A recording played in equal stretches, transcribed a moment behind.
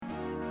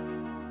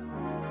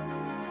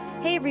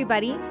Hey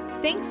everybody,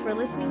 thanks for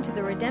listening to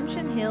the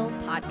Redemption Hill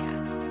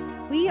podcast.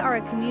 We are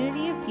a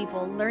community of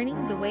people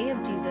learning the way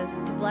of Jesus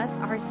to bless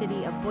our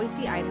city of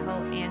Boise, Idaho,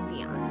 and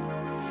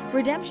beyond.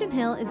 Redemption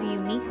Hill is a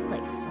unique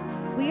place.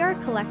 We are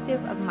a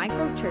collective of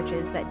micro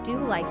churches that do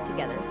life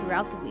together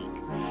throughout the week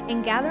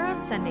and gather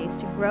on Sundays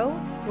to grow,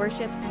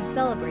 worship, and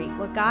celebrate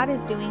what God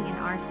is doing in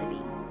our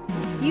city.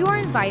 You are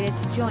invited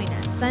to join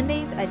us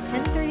Sundays at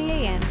 10:30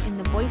 a.m. in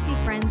the Boise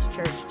Friends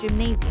Church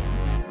Gymnasium,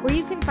 where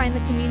you can find the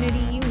community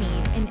you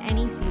need in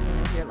any season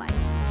of your life.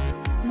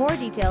 More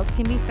details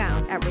can be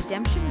found at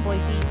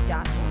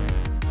redemptionboise.org.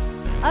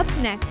 Up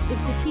next is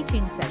the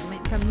teaching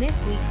segment from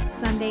this week's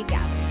Sunday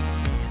gathering.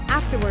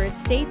 Afterwards,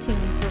 stay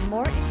tuned for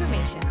more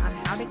information on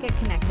how to get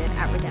connected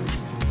at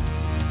Redemption.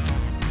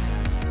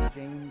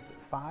 James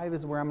 5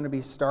 is where I'm going to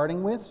be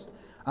starting with.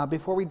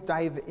 Before we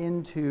dive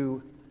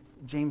into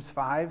James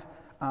 5,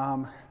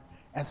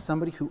 as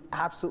somebody who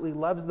absolutely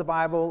loves the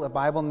Bible, a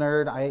Bible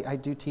nerd, I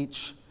do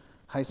teach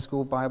high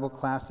school Bible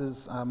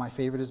classes. My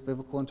favorite is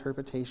biblical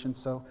interpretation,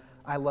 so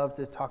I love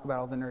to talk about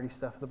all the nerdy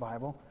stuff of the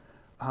Bible.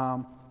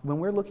 When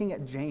we're looking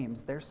at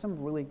James, there's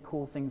some really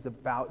cool things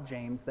about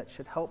James that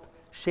should help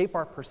shape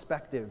our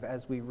perspective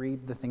as we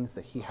read the things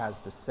that he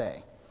has to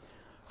say.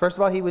 First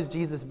of all, he was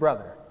Jesus'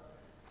 brother.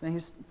 And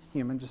he's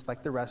human just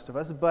like the rest of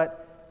us,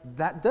 but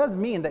that does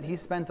mean that he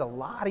spent a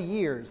lot of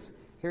years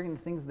hearing the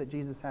things that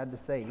Jesus had to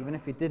say, even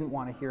if he didn't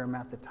want to hear him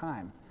at the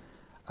time.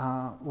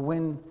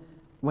 When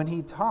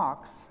he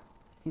talks,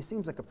 he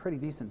seems like a pretty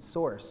decent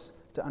source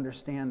to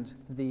understand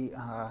the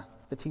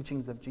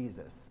teachings of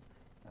Jesus.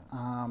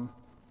 And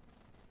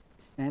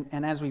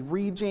as we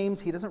read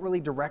James, he doesn't really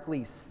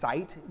directly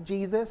cite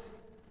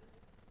Jesus,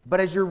 but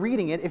as you're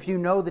reading it, if you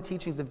know the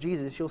teachings of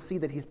Jesus, you'll see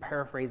that he's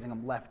paraphrasing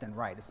them left and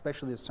right,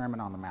 especially the Sermon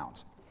on the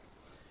Mount.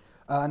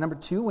 Number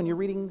two, when you're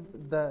reading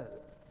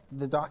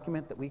the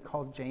document that we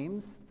call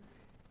James,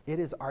 it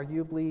is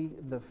arguably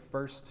the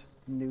first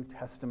New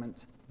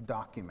Testament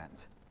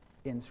document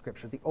in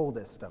Scripture, the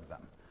oldest of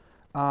them.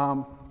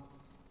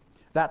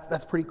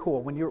 That's pretty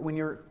cool. When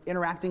you're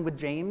interacting with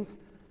James,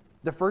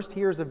 the first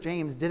hearers of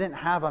James didn't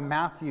have a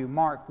Matthew,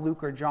 Mark,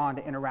 Luke, or John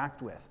to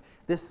interact with.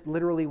 This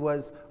literally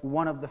was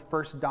one of the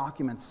first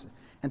documents.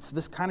 And so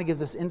this kind of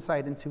gives us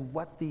insight into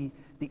what the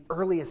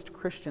earliest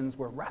Christians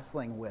were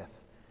wrestling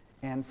with.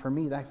 And for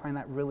me, I find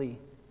that really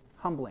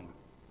humbling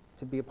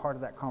to be a part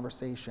of that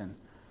conversation.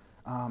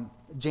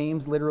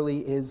 James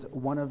literally is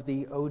one of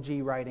the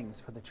OG writings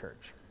for the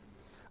church.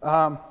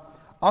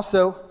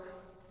 Also,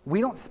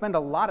 we don't spend a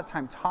lot of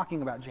time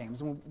talking about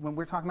James. When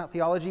we're talking about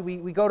theology,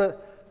 we go to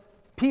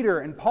Peter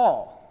and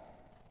Paul.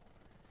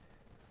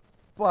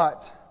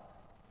 But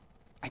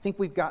I think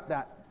we've got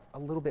that a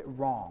little bit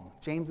wrong.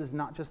 James is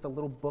not just a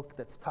little book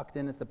that's tucked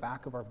in at the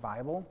back of our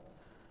Bible.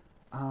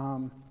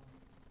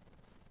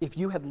 If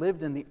you had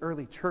lived in the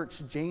early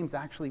church, James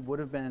actually would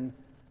have been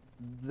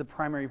the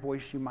primary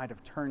voice you might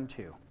have turned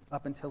to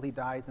up until he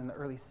dies in the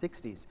early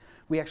 60s.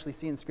 We actually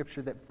see in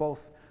Scripture that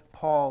both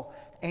Paul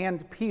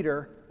and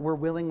Peter were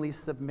willingly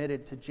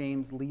submitted to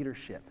James'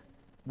 leadership.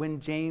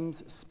 When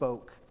James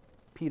spoke,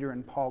 Peter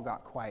and Paul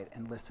got quiet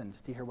and listened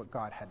to hear what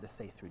God had to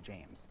say through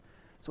James.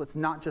 So it's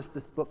not just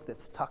this book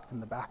that's tucked in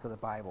the back of the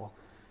Bible.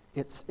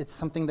 It's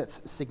something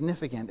that's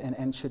significant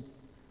and should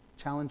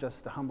challenge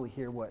us to humbly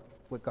hear what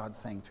God's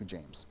saying through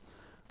James.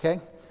 Okay?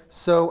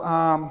 So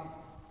I'm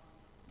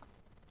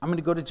going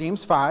to go to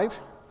James 5,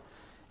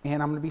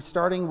 and I'm going to be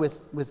starting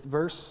with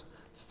verse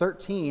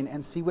 13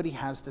 and see what he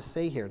has to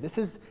say here. This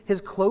is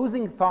his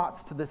closing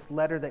thoughts to this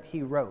letter that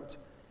he wrote.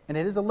 And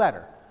it is a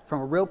letter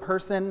from a real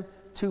person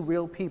to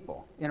real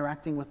people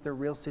interacting with their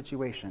real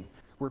situation.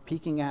 We're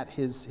peeking at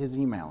his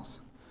emails.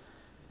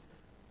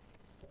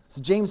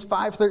 So James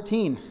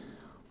 5:13 it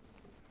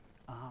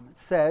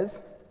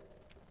says,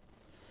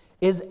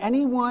 "Is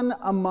anyone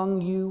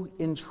among you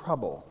in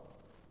trouble?"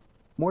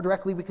 More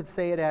directly, we could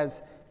say it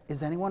as,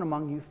 "Is anyone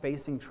among you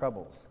facing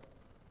troubles?"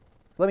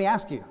 Let me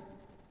ask you,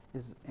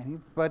 is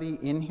anybody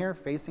in here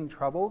facing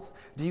troubles?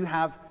 Do you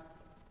have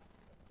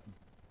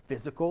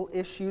physical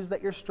issues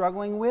that you're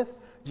struggling with?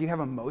 Do you have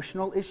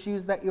emotional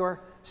issues that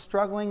you're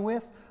struggling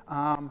with?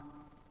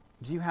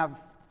 Do you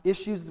have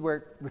issues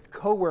with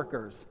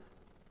coworkers,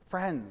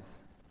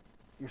 friends,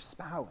 your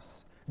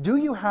spouse? Do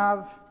you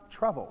have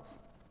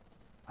troubles?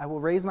 I will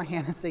raise my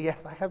hand and say,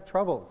 yes, I have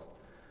troubles.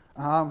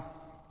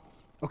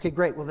 Okay,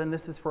 great. Well, then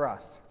this is for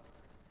us.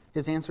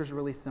 His answer is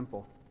really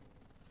simple.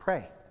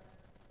 Pray.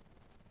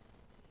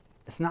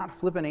 It's not a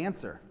flippant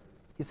answer.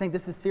 He's saying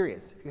this is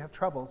serious. If you have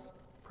troubles,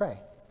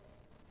 pray.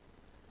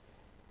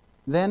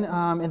 Then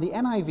in the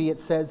NIV it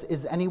says,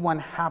 "Is anyone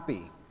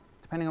happy?"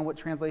 Depending on what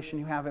translation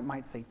you have, it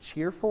might say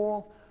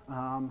cheerful.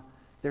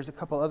 There's a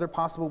couple other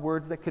possible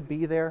words that could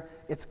be there.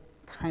 It's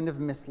kind of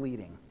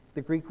misleading.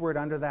 The Greek word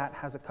under that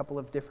has a couple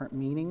of different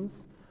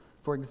meanings.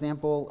 For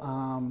example,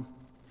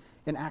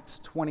 in Acts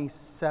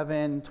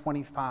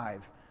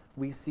 27:25,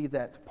 we see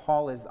that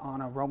Paul is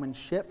on a Roman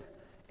ship,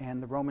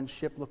 and the Roman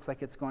ship looks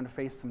like it's going to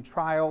face some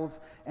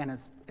trials. And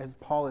as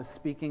Paul is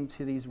speaking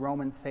to these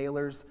Roman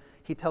sailors,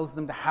 he tells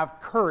them to have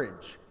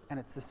courage and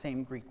it's the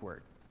same Greek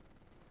word.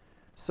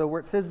 So where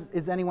it says,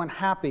 is anyone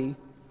happy,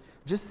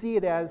 just see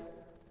it as,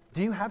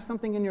 do you have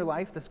something in your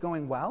life that's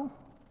going well?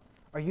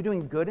 Are you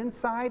doing good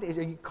inside?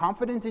 Are you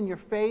confident in your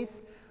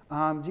faith?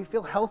 Do you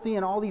feel healthy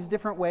in all these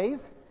different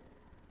ways?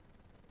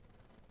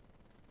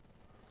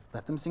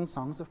 Let them sing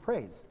songs of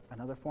praise,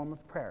 another form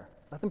of prayer.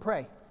 Let them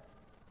pray.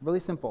 Really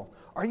simple.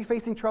 Are you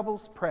facing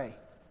troubles? Pray.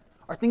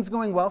 Are things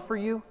going well for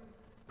you?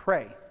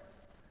 Pray.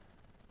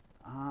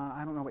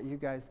 I don't know about you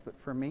guys, but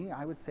for me,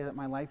 I would say that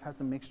my life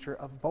has a mixture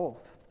of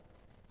both,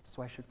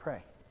 so I should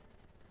pray.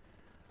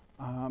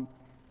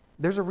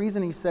 There's a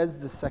reason he says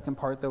the second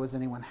part, though, is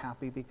anyone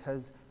happy,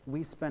 because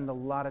we spend a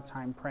lot of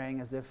time praying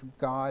as if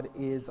God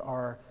is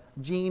our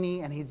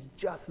genie and he's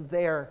just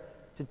there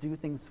to do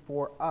things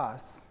for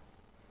us.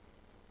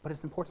 But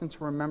it's important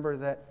to remember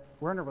that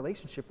we're in a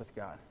relationship with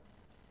God.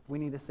 We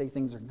need to say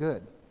things are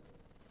good.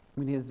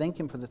 We need to thank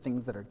him for the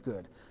things that are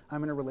good.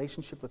 I'm in a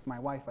relationship with my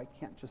wife. I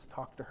can't just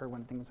talk to her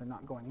when things are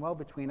not going well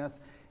between us.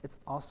 It's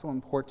also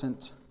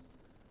important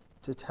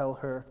to tell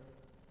her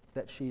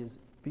that she is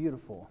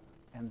beautiful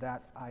and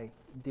that I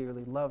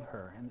dearly love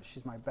her and that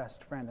she's my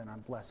best friend and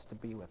I'm blessed to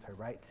be with her,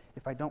 right?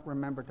 If I don't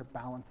remember to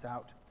balance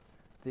out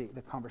the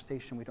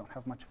conversation, we don't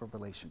have much of a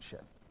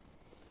relationship.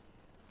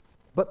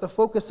 But the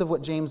focus of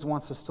what James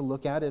wants us to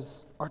look at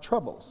is our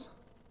troubles.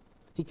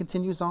 He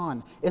continues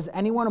on. Is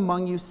anyone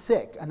among you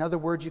sick? Another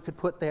word you could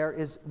put there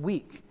is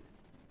weak.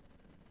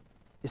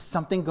 Is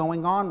something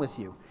going on with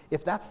you?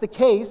 If that's the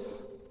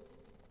case,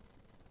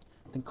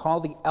 then call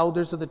the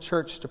elders of the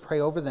church to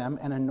pray over them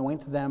and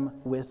anoint them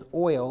with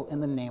oil in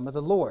the name of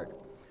the Lord.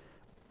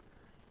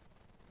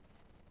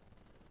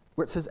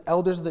 Where it says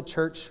elders of the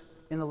church,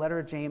 in the letter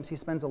of James, he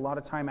spends a lot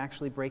of time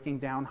actually breaking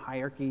down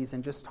hierarchies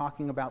and just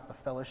talking about the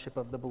fellowship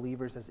of the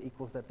believers as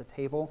equals at the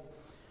table.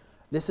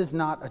 This is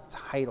not a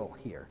title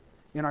here.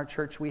 In our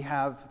church, we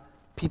have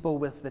people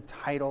with the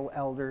title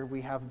elder. We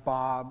have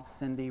Bob,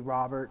 Cindy,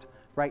 Robert,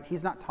 right?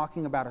 He's not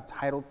talking about a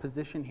titled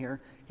position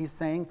here. He's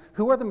saying,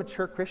 who are the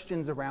mature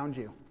Christians around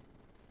you?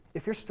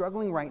 If you're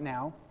struggling right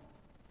now,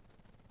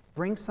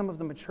 bring some of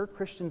the mature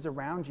Christians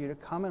around you to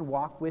come and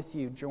walk with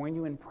you, join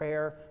you in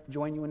prayer,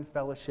 join you in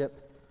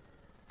fellowship,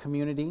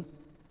 community.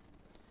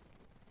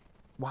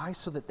 Why?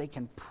 So that they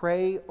can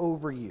pray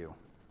over you.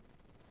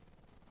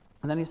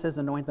 And then he says,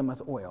 anoint them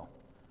with oil.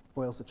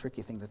 Oil's a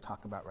tricky thing to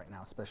talk about right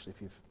now, especially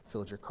if you've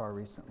filled your car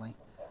recently.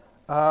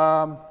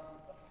 The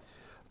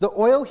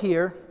oil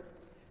here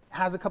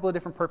has a couple of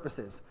different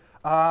purposes.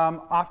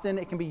 Often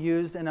it can be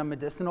used in a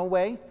medicinal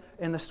way.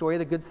 In the story of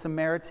the Good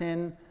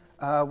Samaritan,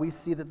 we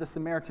see that the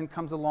Samaritan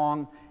comes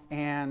along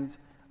and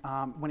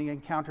when he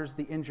encounters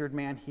the injured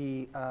man,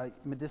 he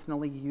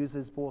medicinally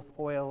uses both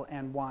oil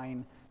and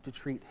wine to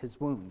treat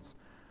his wounds.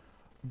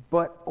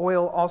 But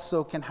oil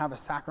also can have a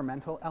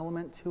sacramental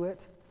element to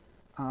it.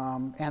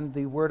 And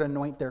the word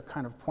anoint there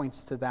kind of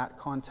points to that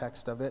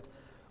context of it,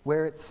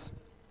 where it's,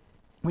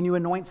 when you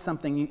anoint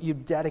something, you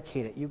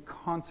dedicate it, you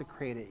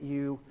consecrate it,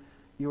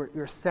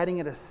 you're setting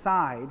it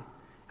aside.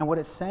 And what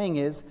it's saying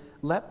is,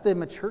 let the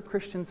mature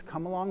Christians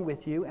come along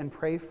with you and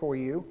pray for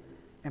you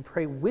and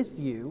pray with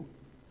you.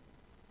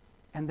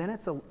 And then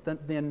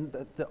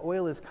the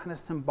oil is kind of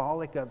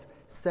symbolic of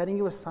setting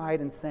you aside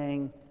and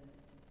saying,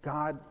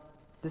 God,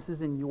 this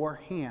is in your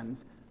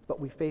hands, but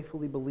we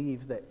faithfully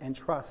believe that and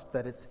trust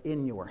that it's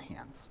in your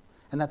hands.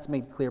 And that's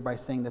made clear by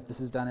saying that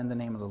this is done in the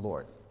name of the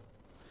Lord.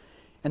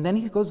 And then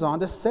he goes on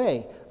to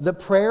say, the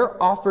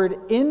prayer offered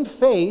in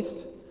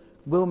faith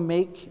will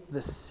make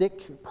the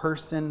sick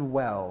person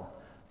well.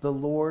 The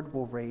Lord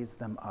will raise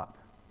them up.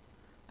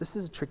 This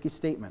is a tricky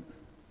statement.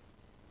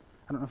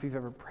 I don't know if you've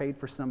ever prayed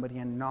for somebody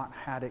and not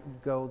had it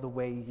go the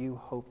way you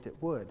hoped it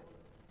would.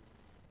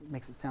 It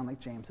makes it sound like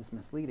James is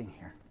misleading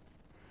here.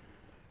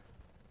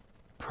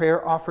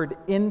 Prayer offered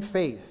in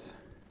faith.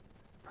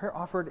 Prayer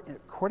offered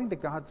according to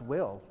God's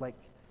will, like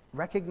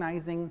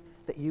recognizing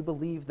that you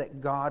believe that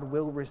God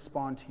will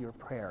respond to your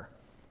prayer.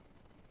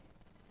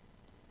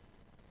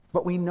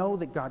 But we know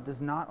that God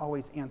does not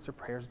always answer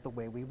prayers the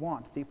way we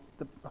want. The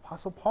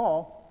Apostle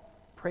Paul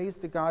prays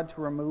to God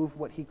to remove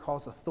what he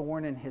calls a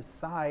thorn in his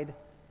side,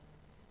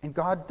 and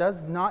God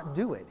does not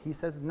do it. He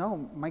says,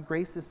 no, my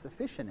grace is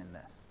sufficient in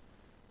this.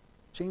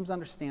 James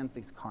understands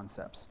these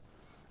concepts.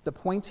 The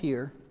point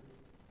here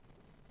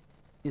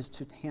is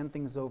to hand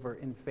things over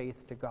in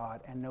faith to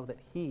God and know that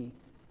he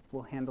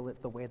will handle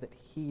it the way that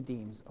he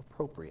deems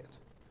appropriate.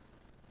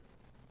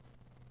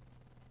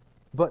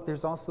 But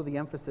there's also the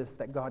emphasis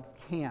that God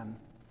can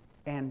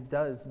and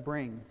does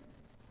bring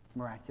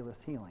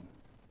miraculous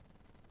healings.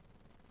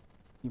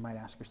 You might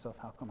ask yourself,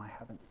 how come I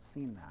haven't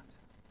seen that?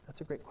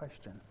 That's a great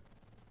question.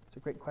 It's a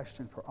great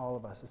question for all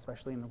of us,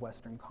 especially in the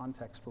Western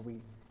context where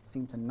we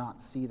seem to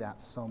not see that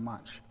so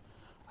much.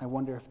 I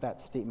wonder if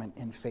that statement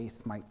in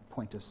faith might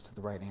point us to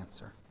the right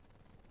answer.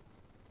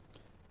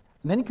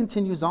 And then he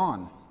continues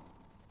on.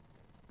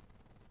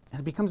 And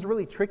it becomes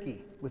really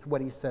tricky with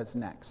what he says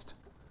next.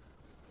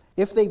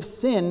 If they've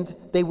sinned,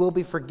 they will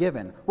be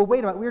forgiven. Well, wait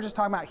a minute. We were just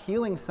talking about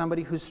healing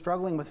somebody who's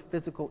struggling with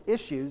physical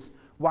issues.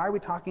 Why are we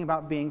talking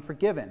about being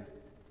forgiven?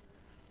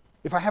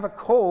 If I have a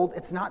cold,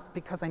 it's not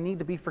because I need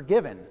to be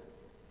forgiven.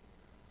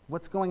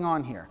 What's going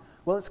on here?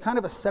 Well, it's kind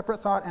of a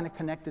separate thought and a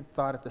connected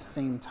thought at the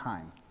same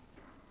time.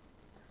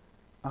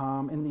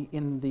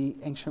 In the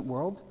ancient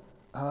world,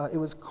 it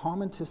was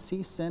common to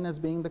see sin as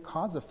being the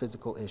cause of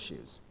physical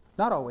issues.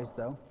 Not always,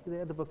 though. They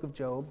had the book of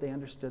Job. They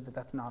understood that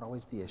that's not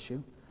always the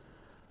issue.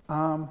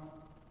 I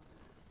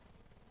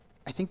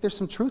think there's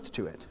some truth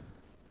to it.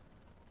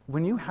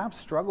 When you have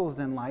struggles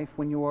in life,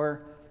 when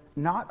you're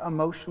not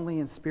emotionally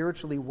and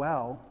spiritually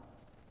well,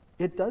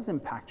 it does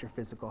impact your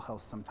physical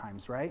health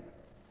sometimes, right?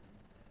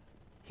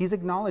 He's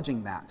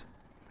acknowledging that.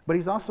 But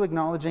he's also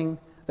acknowledging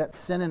that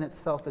sin in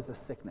itself is a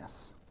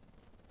sickness.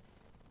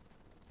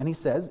 And he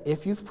says,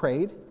 if you've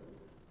prayed,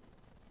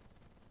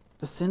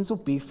 the sins will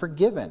be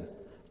forgiven.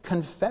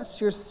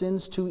 Confess your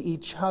sins to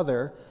each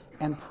other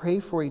and pray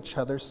for each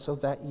other so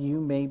that you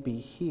may be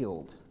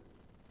healed.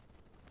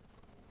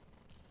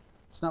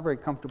 It's not very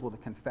comfortable to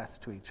confess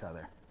to each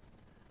other.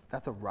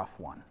 That's a rough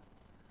one.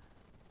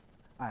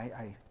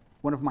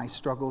 One of my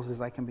struggles is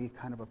I can be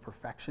kind of a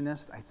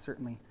perfectionist. I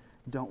certainly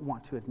don't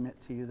want to admit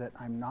to you that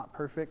I'm not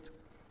perfect.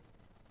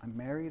 I'm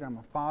married, I'm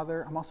a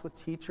father, I'm also a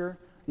teacher.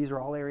 These are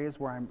all areas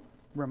where I'm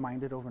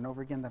reminded over and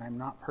over again that I'm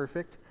not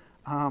perfect.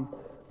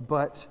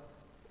 But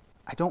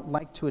I don't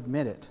like to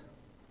admit it.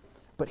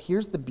 But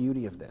here's the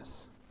beauty of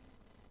this.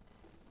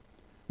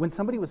 When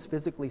somebody was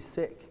physically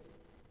sick,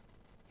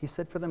 he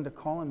said for them to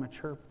call in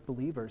mature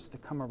believers to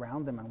come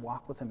around them and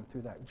walk with him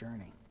through that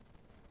journey.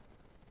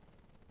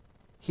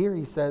 Here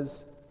he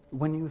says,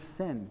 when you've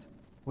sinned,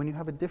 when you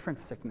have a different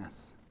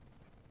sickness,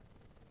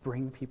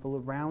 bring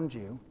people around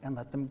you and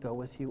let them go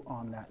with you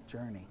on that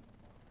journey.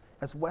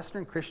 As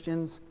Western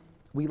Christians,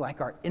 we like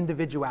our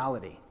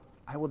individuality.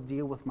 I will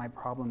deal with my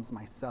problems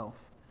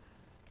myself.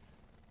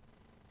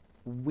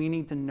 We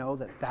need to know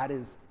that that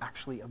is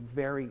actually a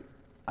very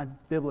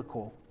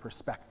unbiblical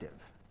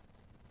perspective.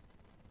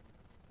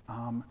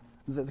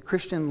 The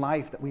Christian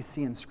life that we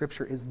see in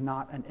Scripture is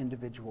not an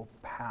individual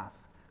path.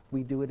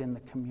 We do it in the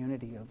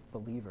community of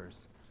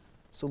believers.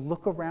 So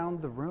look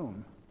around the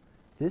room.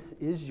 This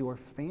is your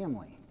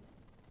family.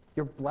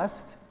 You're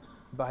blessed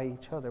by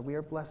each other. We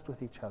are blessed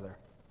with each other.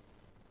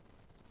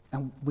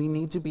 And we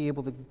need to be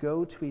able to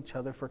go to each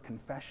other for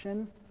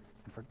confession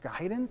and for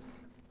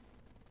guidance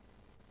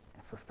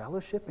and for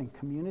fellowship and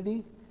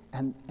community.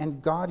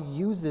 And God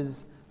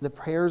uses the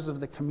prayers of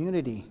the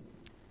community.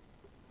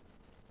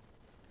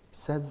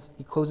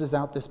 He closes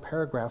out this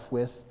paragraph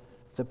with,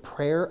 the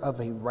prayer of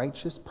a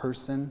righteous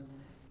person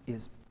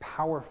is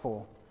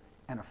powerful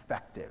and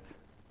effective.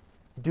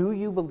 Do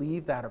you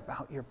believe that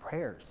about your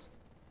prayers?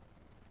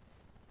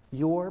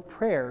 Your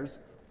prayers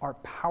are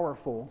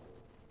powerful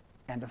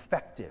and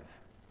effective.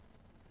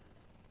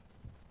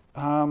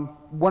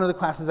 One of the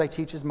classes I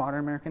teach is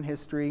Modern American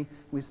History.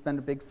 We spend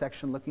a big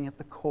section looking at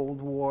the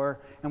Cold War,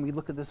 and we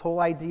look at this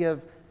whole idea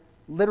of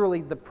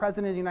literally the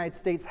President of the United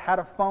States had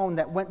a phone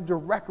that went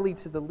directly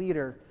to the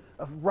leader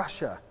of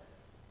Russia.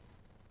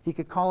 He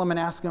could call him and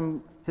ask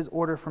him his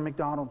order from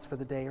McDonald's for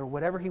the day or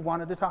whatever he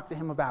wanted to talk to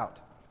him about.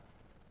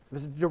 It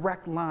was a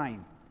direct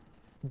line.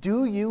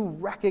 Do you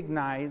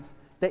recognize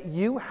that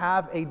you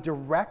have a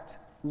direct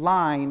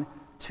line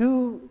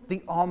to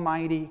the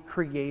Almighty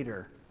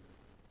Creator?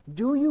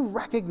 Do you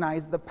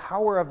recognize the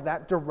power of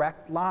that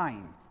direct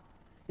line?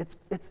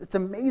 It's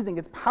amazing.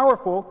 It's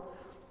powerful.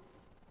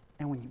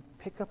 And when you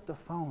pick up the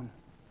phone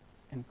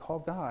and call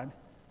God,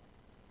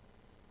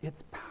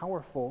 it's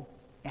powerful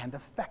and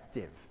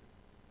effective.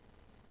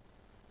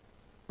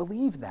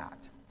 Believe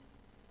that.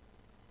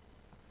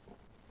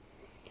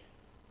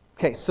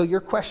 Okay, so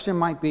your question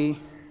might be,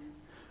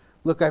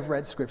 look, I've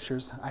read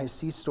scriptures. I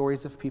see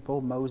stories of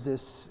people,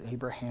 Moses,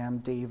 Abraham,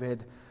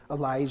 David,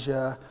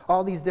 Elijah,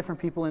 all these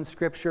different people in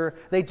Scripture.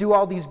 They do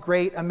all these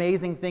great,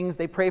 amazing things.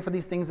 They pray for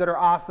these things that are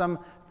awesome.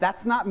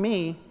 That's not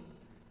me.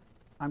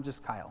 I'm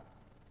just Kyle.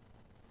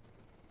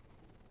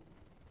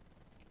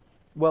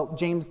 Well,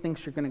 James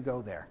thinks you're going to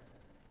go there.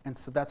 And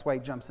so that's why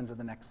he jumps into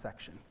the next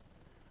section.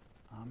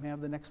 May I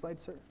have the next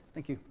slide, sir?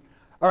 Thank you.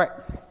 All right.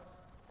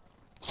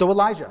 So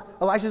Elijah.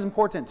 Elijah is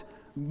important.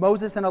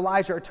 Moses and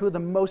Elijah are two of the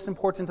most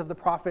important of the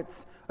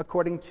prophets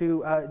according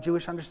to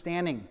Jewish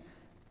understanding.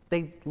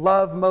 They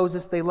love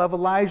Moses, they love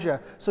Elijah.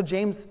 So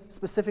James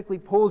specifically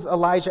pulls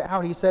Elijah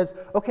out. He says,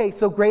 okay,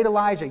 so great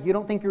Elijah. You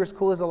don't think you're as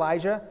cool as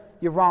Elijah?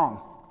 You're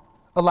wrong.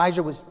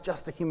 Elijah was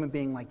just a human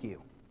being like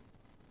you.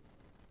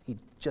 He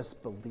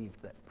just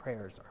believed that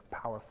prayers are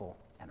powerful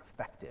and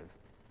effective.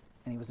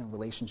 And he was in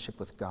relationship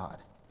with God.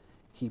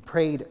 He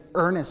prayed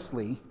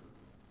earnestly,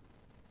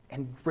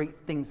 and great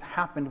things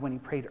happened when he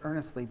prayed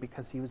earnestly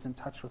because he was in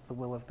touch with the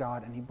will of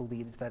God and he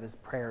believed that his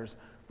prayers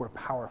were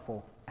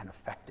powerful and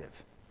effective.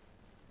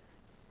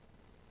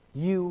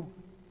 You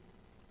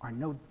are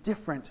no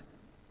different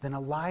than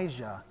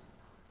Elijah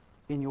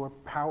in your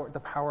power, the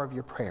power of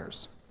your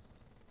prayers.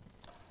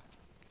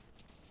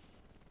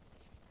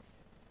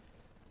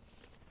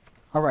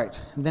 All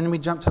right, and then we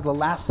jump to the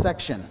last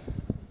section.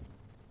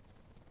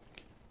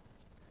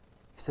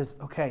 He says,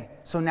 okay,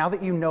 so now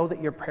that you know that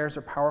your prayers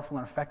are powerful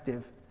and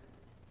effective,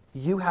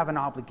 you have an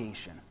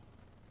obligation.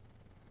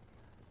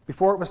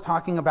 Before it was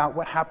talking about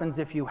what happens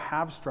if you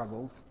have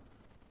struggles.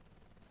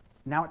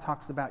 Now it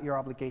talks about your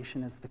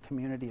obligation as the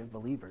community of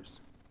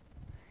believers.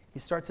 He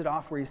starts it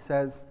off where he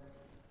says,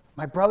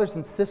 my brothers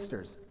and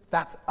sisters,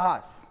 that's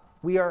us.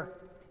 We are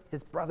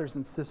his brothers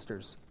and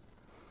sisters.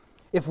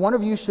 If one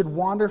of you should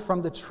wander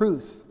from the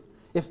truth,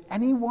 if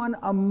anyone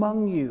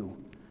among you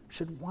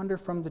should wander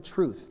from the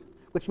truth,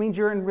 which means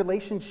you're in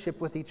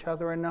relationship with each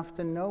other enough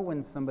to know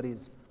when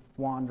somebody's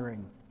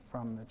wandering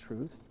from the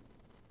truth,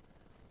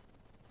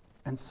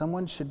 and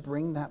someone should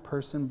bring that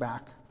person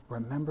back,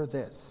 remember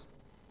this.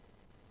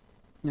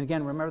 And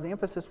again, remember the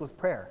emphasis was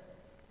prayer.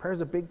 Prayer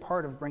is a big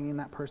part of bringing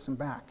that person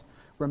back.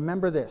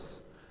 Remember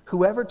this.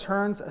 Whoever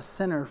turns a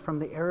sinner from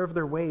the error of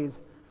their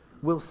ways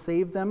will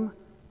save them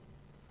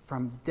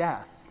from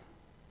death.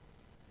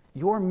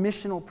 Your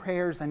missional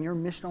prayers and your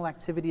missional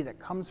activity that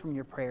comes from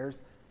your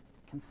prayers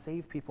can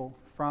save people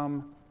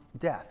from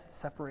death,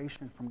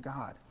 separation from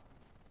God.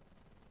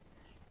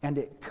 And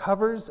it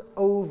covers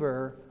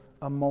over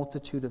a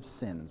multitude of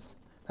sins.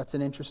 That's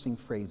an interesting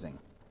phrasing.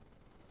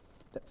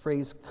 That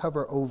phrase,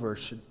 cover over,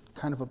 should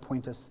kind of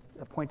point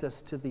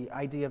us to the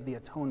idea of the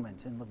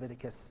atonement in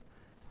Leviticus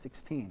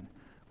 16,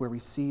 where we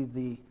see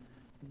the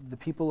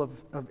people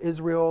of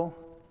Israel,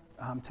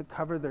 to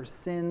cover their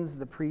sins,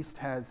 the priest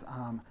has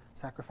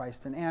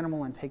sacrificed an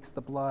animal and takes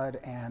the blood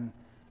and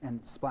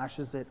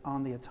splashes it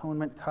on the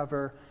atonement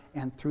cover,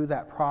 and through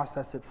that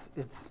process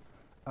it's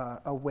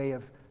a way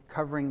of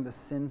covering the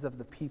sins of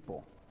the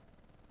people.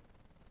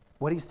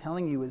 What he's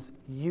telling you is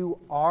you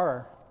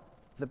are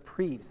the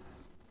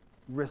priests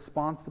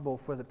responsible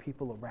for the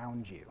people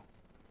around you.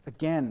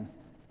 Again,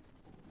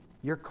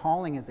 your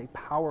calling is a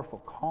powerful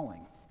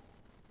calling.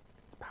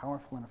 It's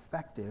powerful and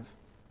effective.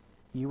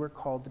 You are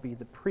called to be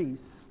the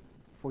priests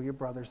for your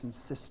brothers and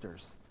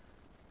sisters.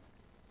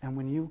 And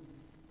when you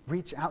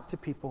reach out to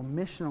people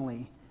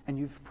missionally and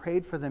you've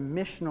prayed for them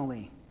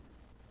missionally,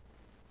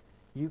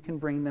 you can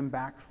bring them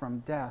back from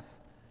death,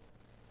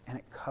 and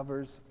it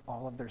covers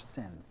all of their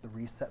sins. The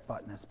reset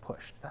button is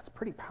pushed. That's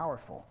pretty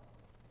powerful.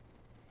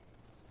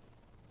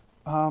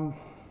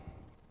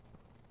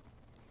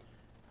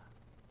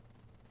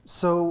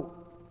 So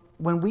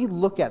when we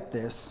look at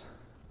this,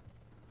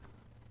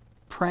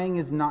 praying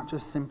is not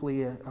just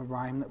simply a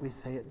rhyme that we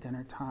say at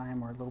dinner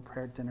time or a little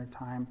prayer at dinner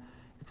time.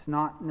 It's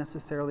not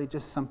necessarily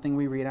just something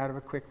we read out of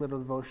a quick little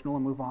devotional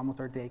and move on with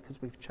our day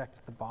because we've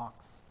checked the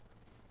box.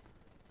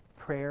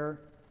 Prayer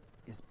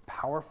is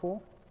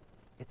powerful.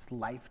 It's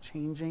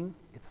life-changing.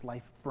 It's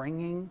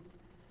life-bringing.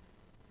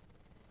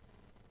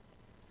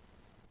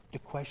 The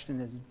question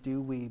is,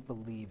 do we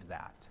believe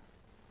that?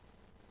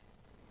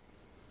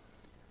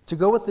 To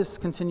go with this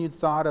continued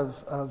thought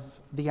of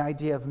the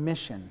idea of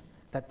mission,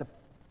 that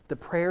the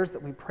prayers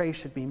that we pray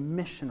should be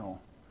missional.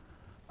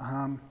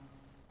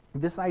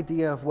 This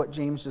idea of what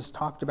James just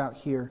talked about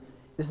here,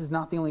 this is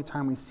not the only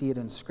time we see it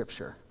in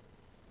Scripture.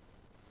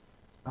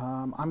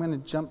 I'm going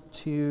to jump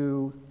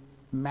to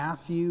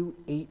Matthew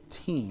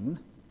 18.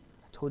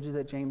 I told you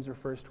that James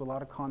refers to a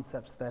lot of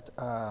concepts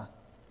that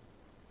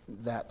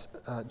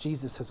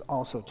Jesus has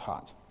also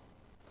taught.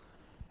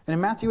 And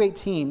in Matthew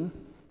 18,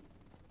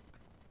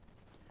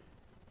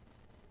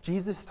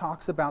 Jesus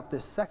talks about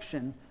this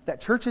section that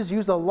churches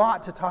use a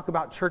lot to talk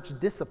about church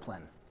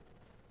discipline.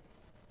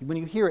 When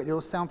you hear it,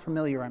 it'll sound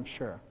familiar, I'm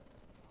sure.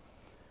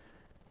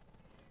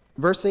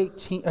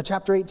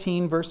 Chapter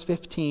 18, verse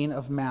 15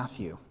 of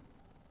Matthew.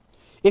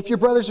 If your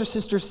brothers or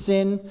sisters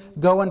sin,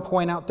 go and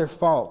point out their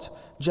fault,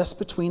 just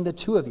between the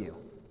two of you.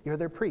 You're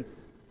their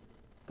priests.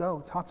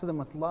 Go, talk to them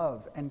with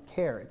love and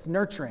care. It's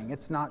nurturing.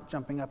 It's not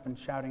jumping up and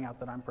shouting out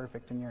that I'm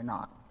perfect and you're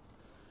not.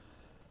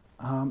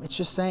 It's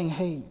just saying,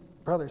 hey,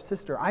 brother,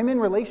 sister, I'm in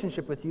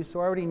relationship with you, so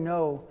I already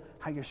know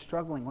how you're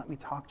struggling. Let me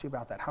talk to you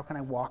about that. How can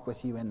I walk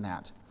with you in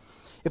that?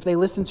 If they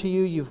listen to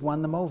you, you've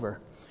won them over.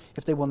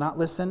 If they will not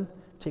listen,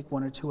 take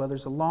one or two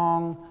others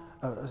along,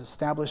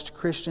 established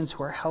Christians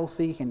who are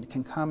healthy and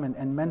can come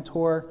and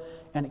mentor.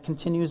 And it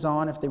continues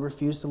on. If they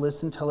refuse to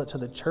listen, tell it to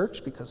the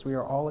church, because we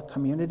are all a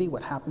community.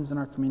 What happens in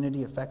our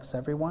community affects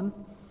everyone.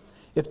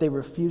 If they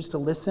refuse to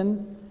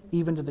listen,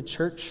 even to the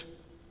church,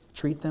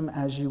 treat them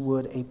as you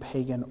would a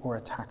pagan or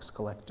a tax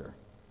collector.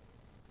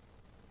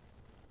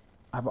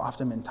 I've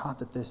often been taught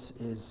that this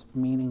is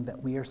meaning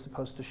that we are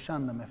supposed to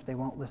shun them if they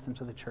won't listen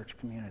to the church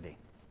community.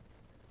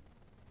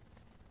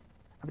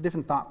 I have a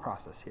different thought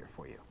process here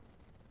for you.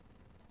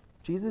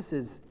 Jesus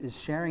is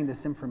sharing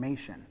this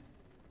information.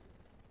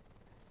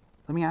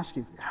 Let me ask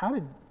you, how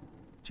did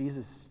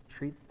Jesus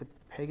treat the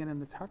pagan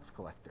and the tax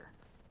collector?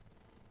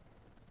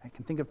 I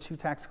can think of two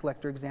tax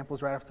collector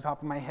examples right off the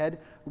top of my head.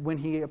 When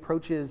he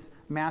approaches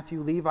Matthew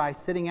Levi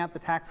sitting at the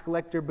tax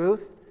collector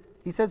booth,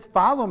 he says,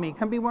 "Follow me,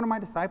 come be one of my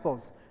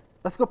disciples.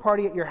 Let's go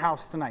party at your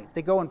house tonight."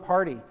 They go and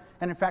party.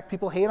 And in fact,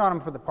 people hate on him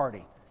for the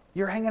party.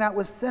 "You're hanging out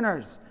with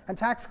sinners and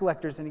tax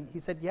collectors." And he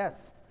said,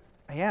 "Yes,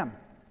 I am."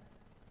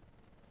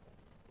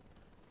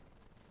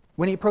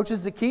 When he approaches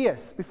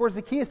Zacchaeus, before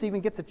Zacchaeus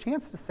even gets a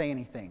chance to say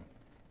anything,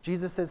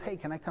 Jesus says, "Hey,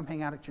 can I come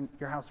hang out at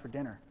your house for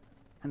dinner?"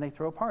 And they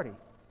throw a party.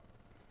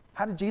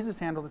 How did Jesus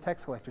handle the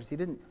tax collectors? He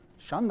didn't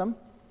shun them.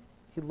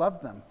 He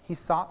loved them. He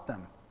sought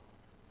them.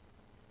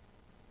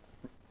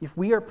 If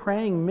we are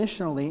praying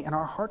missionally and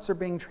our hearts are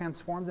being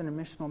transformed in a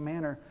missional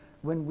manner,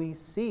 when we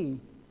see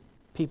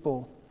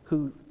people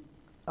who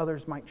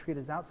others might treat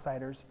as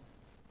outsiders,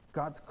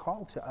 God's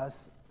call to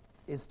us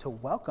is to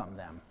welcome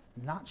them,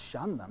 not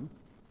shun them,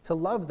 to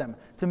love them,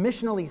 to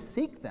missionally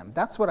seek them.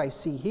 That's what I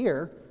see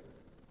here.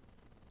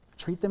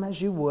 Treat them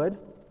as you would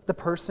the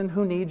person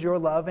who needs your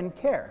love and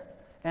care.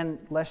 And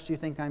lest you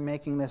think I'm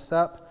making this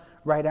up,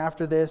 right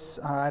after this,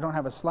 I don't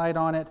have a slide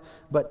on it,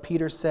 but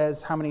Peter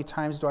says, how many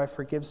times do I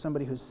forgive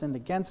somebody who's sinned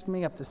against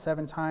me? Up to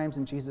 7 times.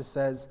 And Jesus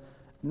says,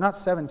 not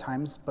 7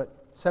 times,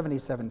 but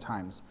 77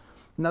 times.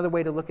 Another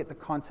way to look at the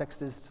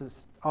context is to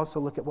also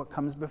look at what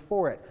comes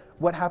before it.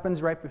 What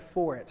happens right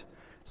before it?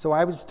 So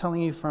I was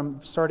telling you from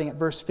starting at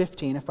verse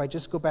 15, if I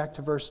just go back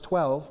to verse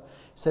 12, it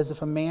says,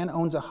 if a man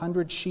owns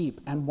 100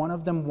 sheep and one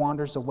of them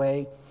wanders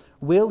away,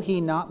 will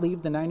he not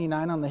leave the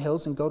 99 on the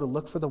hills and go to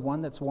look for the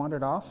one that's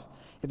wandered off?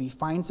 If he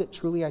finds it,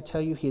 truly I tell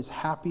you, he is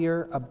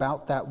happier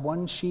about that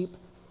one sheep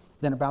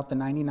than about the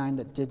 99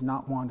 that did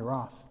not wander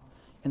off.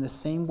 In the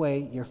same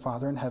way, your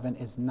Father in heaven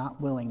is not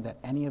willing that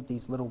any of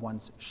these little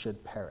ones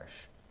should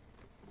perish.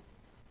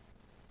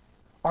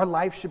 Our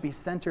life should be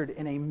centered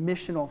in a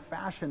missional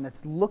fashion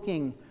that's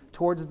looking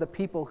towards the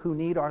people who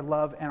need our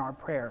love and our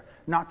prayer.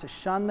 Not to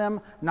shun them,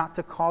 not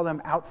to call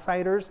them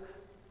outsiders,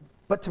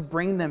 but to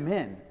bring them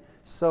in.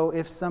 So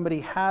if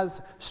somebody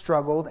has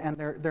struggled and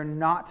they're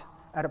not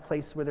at a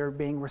place where they're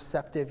being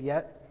receptive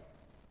yet,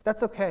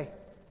 that's okay.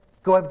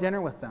 Go have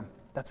dinner with them.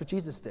 That's what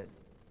Jesus did.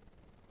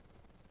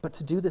 But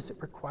to do this, it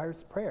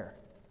requires prayer.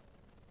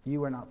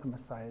 You are not the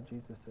Messiah,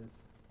 Jesus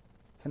is.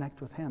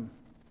 Connect with him.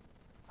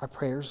 Our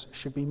prayers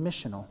should be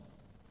missional.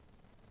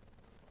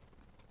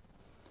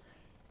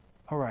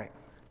 All right.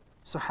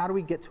 So how do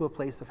we get to a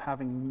place of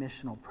having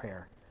missional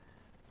prayer?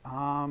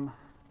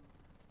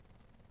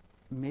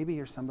 Maybe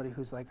you're somebody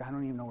who's like, I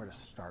don't even know where to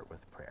start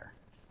with prayer.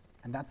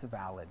 And that's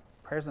valid.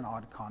 Prayer's an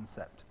odd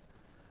concept.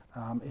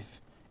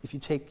 If you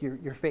take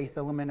your faith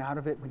element out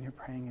of it, when you're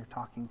praying, you're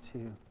talking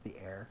to the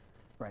air.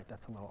 Right,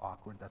 that's a little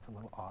awkward. That's a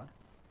little odd.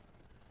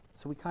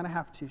 So we kind of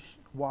have to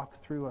walk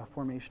through a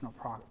formational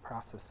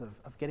process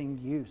of getting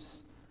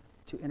used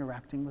to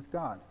interacting with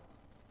God.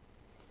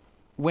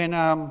 When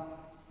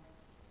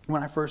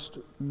I first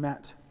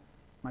met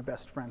my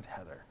best friend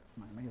Heather,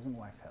 my amazing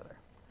wife Heather,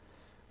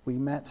 we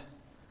met.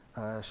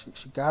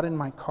 She got in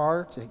my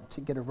car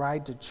to get a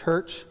ride to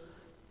church,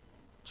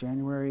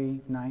 January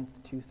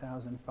 9th,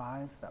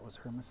 2005. That was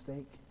her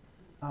mistake.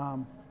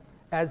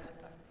 As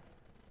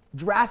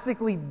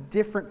drastically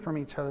different from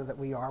each other that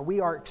we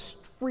are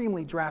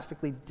extremely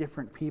drastically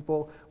different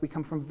people. We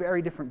come from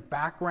very different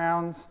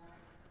backgrounds.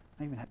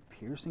 I even had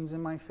piercings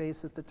in my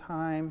face at the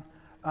time.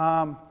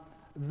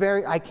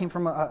 I came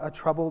from a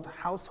troubled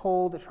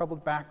household, a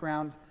troubled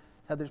background.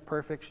 Heather's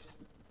perfect.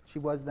 She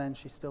was then,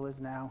 she still is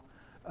now.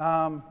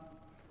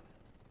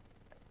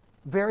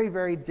 Very,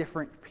 very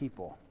different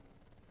people.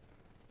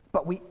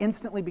 But we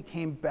instantly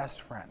became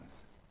best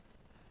friends.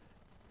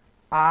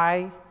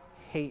 I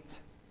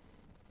hate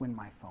when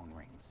my phone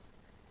rings.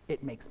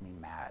 It makes me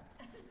mad.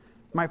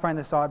 You might find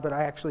this odd, but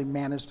I actually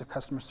managed a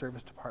customer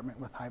service department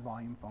with high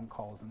volume phone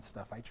calls and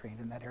stuff. I trained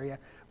in that area,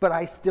 but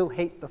I still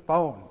hate the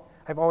phone.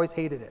 I've always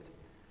hated it.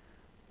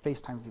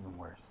 FaceTime's even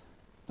worse.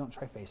 Don't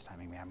try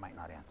FaceTiming me, I might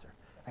not answer.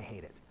 I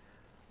hate it.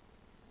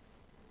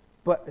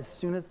 But as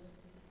soon as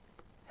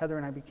Heather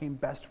and I became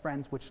best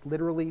friends, which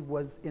literally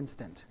was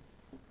instant,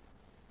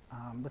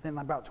 within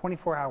about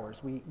 24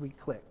 hours, we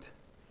clicked.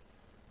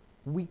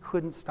 We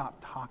couldn't stop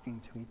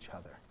talking to each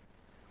other.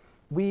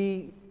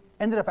 We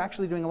ended up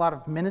actually doing a lot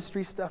of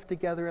ministry stuff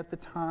together at the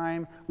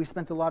time. We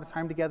spent a lot of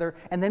time together.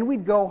 And then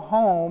we'd go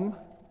home,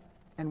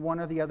 and one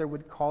or the other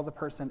would call the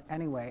person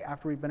anyway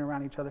after we'd been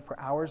around each other for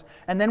hours.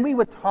 And then we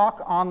would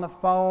talk on the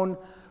phone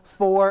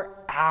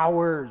for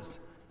hours.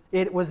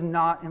 It was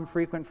not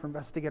infrequent for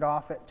us to get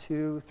off at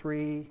 2,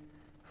 3,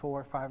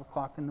 4, 5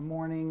 o'clock in the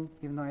morning,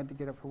 even though I had to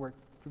get up for work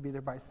to be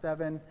there by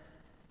 7.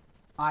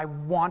 I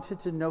wanted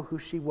to know who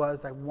she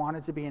was. I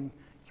wanted to be in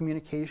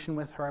communication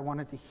with her. I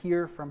wanted to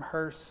hear from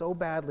her so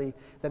badly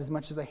that as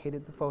much as I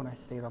hated the phone, I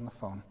stayed on the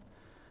phone.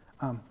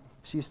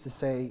 She used to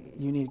say,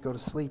 you need to go to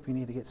sleep, you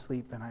need to get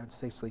sleep, and I would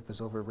say sleep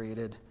is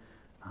overrated.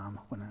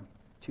 When I'm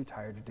too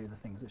tired to do the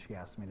things that she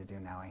asked me to do,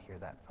 now I hear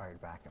that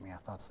fired back at me. I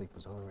thought sleep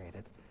was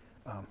overrated.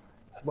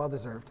 It's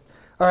well-deserved.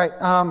 All right,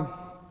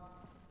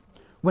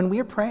 when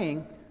we're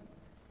praying,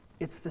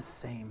 it's the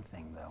same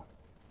thing, though.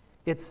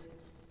 It's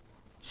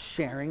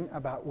sharing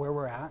about where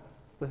we're at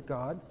with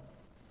God.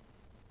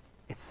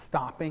 It's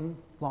stopping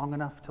long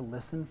enough to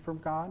listen from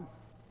God.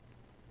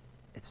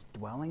 It's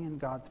dwelling in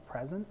God's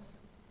presence.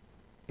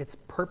 It's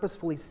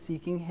purposefully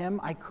seeking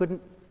him. I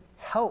couldn't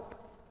help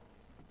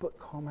but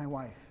call my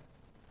wife.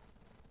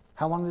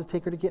 How long does it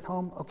take her to get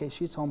home? Okay,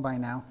 she's home by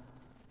now.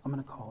 I'm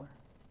going to call her.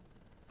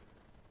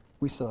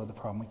 We still have the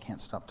problem. We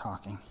can't stop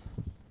talking.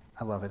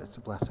 I love it. It's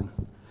a blessing.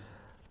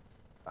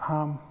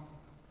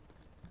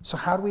 So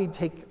how do we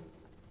take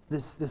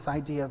this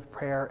idea of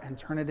prayer and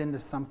turn it into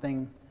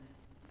something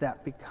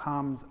that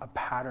becomes a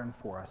pattern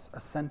for us, a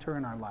center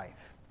in our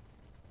life.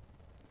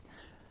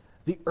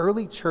 The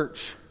early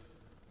church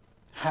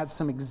had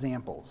some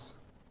examples,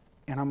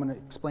 and I'm going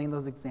to explain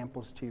those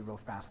examples to you real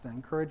fast and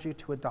encourage you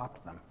to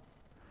adopt them.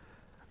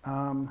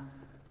 I'm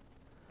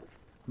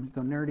going to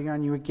go nerdy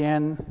on you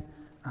again.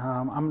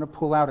 I'm going to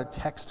pull out a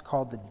text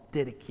called the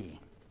Didache.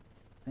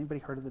 Has anybody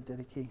heard of the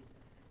Didache?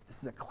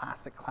 This is a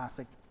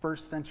classic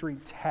first century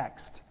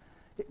text.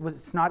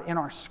 It's not in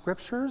our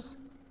scriptures,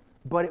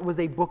 but it was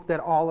a book that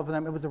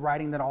it was a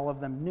writing that all of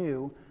them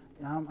knew.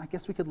 I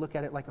guess we could look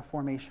at it like a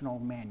formational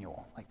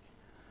manual.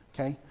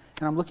 Okay?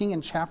 And I'm looking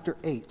in chapter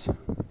 8.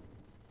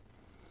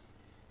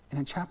 And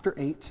in chapter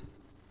 8,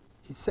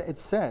 it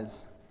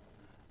says,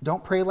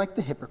 "Don't pray like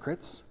the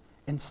hypocrites.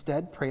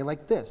 Instead, pray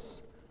like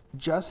this,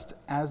 just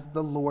as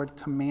the Lord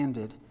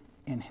commanded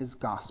in his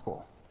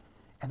gospel."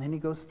 And then he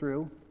goes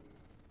through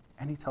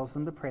and he tells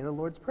them to pray the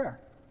Lord's Prayer.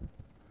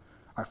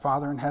 "Our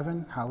Father in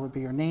heaven, hallowed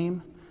be your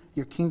name.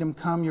 Your kingdom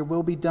come, your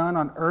will be done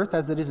on earth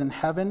as it is in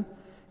heaven.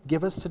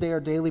 Give us today our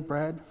daily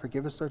bread.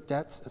 Forgive us our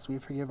debts as we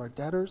forgive our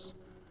debtors.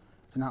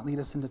 Do not lead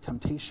us into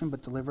temptation,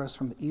 but deliver us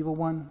from the evil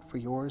one. For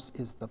yours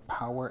is the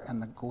power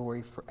and the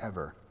glory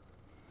forever."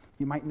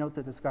 You might note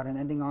that it's got an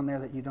ending on there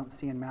that you don't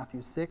see in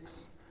Matthew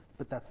 6,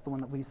 but that's the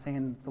one that we say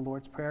in the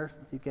Lord's Prayer.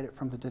 You get it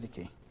from the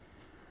Didache.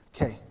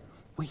 Okay,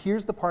 well,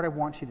 here's the part I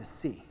want you to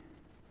see.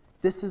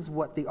 This is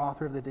what the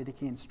author of the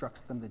Didache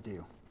instructs them to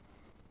do.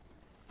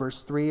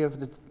 Verse 3 of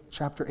the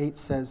chapter 8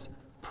 says,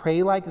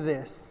 "Pray like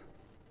this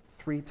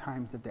 3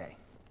 times a day."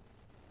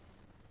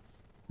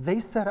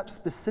 They set up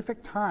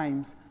specific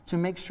times to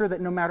make sure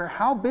that no matter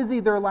how busy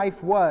their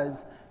life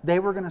was, they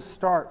were going to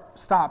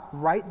stop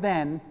right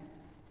then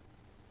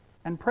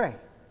and pray.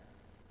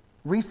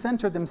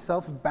 Recenter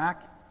themselves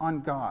back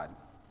on God.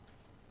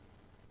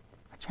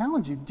 I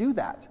challenge you, do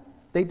that.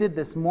 They did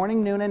this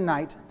morning, noon, and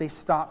night. They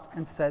stopped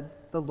and said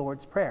the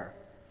Lord's Prayer.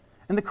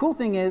 And the cool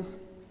thing is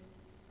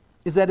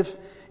that if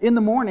in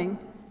the morning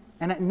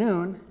and at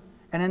noon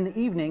and in the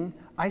evening,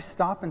 I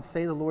stop and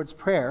say the Lord's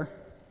Prayer,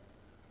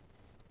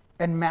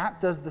 and Matt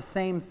does the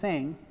same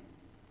thing,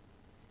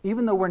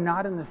 even though we're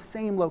not in the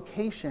same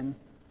location,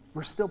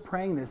 we're still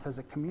praying this as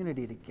a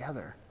community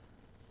together.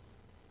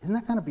 Isn't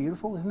that kind of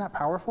beautiful? Isn't that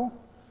powerful?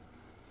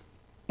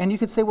 And you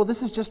could say, well,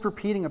 this is just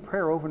repeating a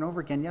prayer over and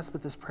over again. Yes,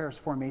 but this prayer is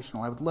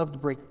formational. I would love to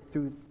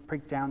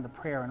break down the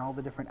prayer and all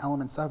the different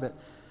elements of it.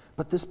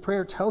 But this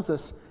prayer tells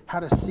us how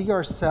to see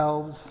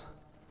ourselves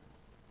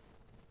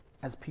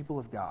as people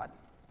of God.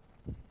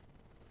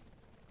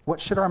 What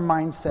should our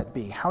mindset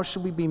be? How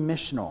should we be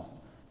missional?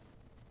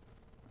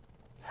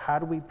 How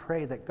do we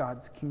pray that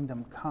God's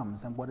kingdom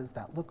comes, and what does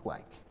that look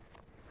like?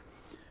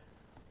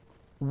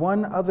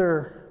 One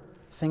other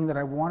thing that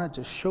I wanted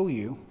to show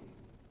you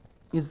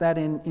is that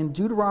in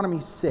Deuteronomy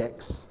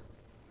 6,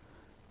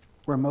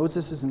 where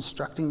Moses is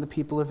instructing the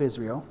people of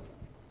Israel,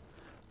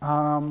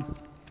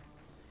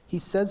 he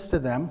says to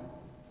them,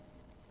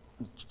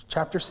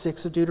 chapter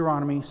 6 of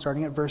Deuteronomy,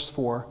 starting at verse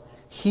 4,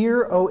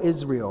 "Hear, O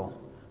Israel,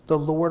 the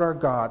Lord our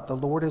God, the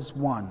Lord is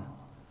one.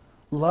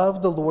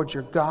 Love the Lord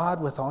your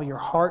God with all your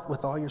heart,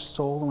 with all your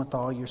soul, and with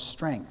all your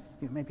strength."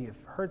 Maybe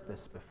you've heard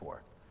this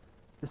before.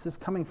 This is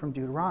coming from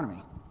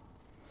Deuteronomy.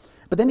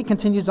 But then he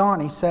continues on.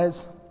 He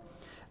says,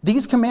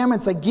 "These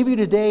commandments I give you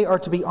today are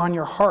to be on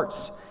your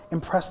hearts.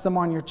 Impress them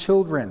on your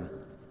children.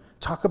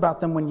 Talk about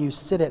them when you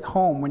sit at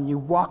home, when you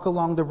walk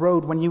along the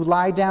road, when you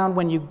lie down,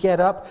 when you get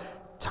up.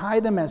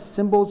 Tie them as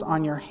symbols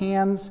on your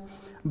hands.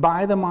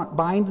 Bind them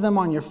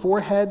on your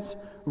foreheads.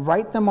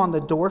 Write them on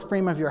the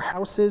doorframe of your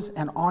houses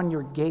and on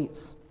your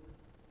gates."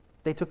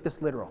 They took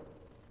this literal.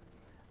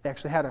 They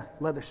actually had a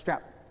leather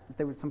strap that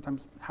they would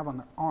sometimes have on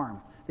their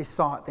arm. They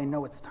saw it. They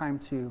know it's time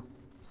to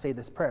say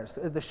this prayer.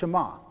 The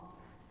Shema.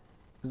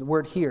 The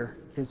word here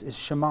is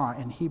Shema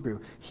in Hebrew.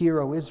 "Hear,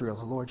 O Israel,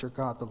 the Lord your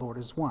God, the Lord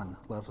is one.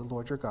 Love the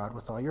Lord your God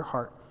with all your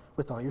heart,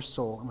 with all your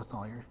soul, and with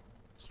all your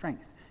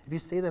strength." If you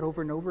say that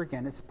over and over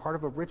again, it's part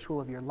of a ritual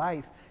of your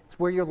life. It's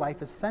where your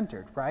life is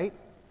centered, right?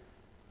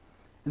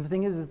 And the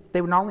thing is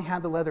they not only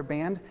had the leather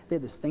band, they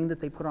had this thing that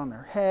they put on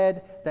their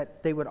head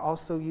that they would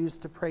also use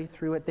to pray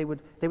through it. They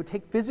would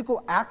take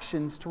physical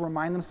actions to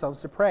remind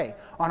themselves to pray.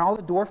 On all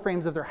the door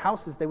frames of their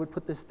houses, they would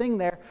put this thing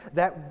there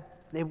that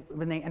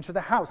when they enter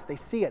the house, they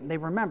see it and they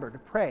remember to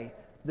pray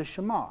the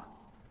Shema.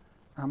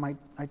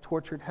 I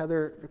tortured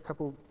Heather a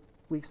couple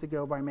weeks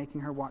ago by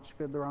making her watch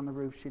Fiddler on the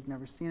Roof. She'd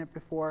never seen it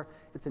before.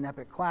 It's an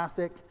epic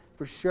classic,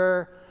 for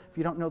sure. If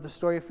you don't know the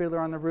story of Fiddler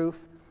on the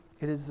Roof,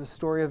 it is the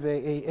story of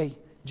a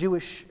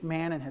Jewish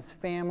man and his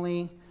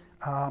family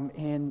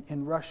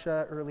in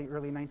Russia,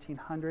 early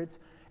 1900s.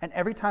 And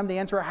every time they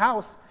enter a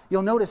house,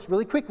 you'll notice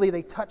really quickly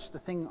they touch the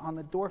thing on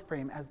the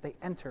doorframe as they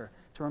enter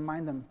to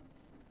remind them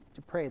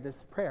to pray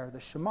this prayer, the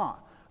Shema.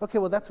 Okay,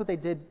 well, that's what they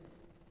did,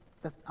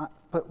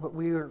 but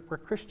we're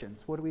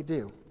Christians. What do we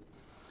do?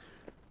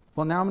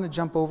 Well, now I'm going to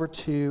jump over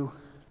to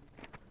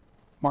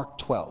Mark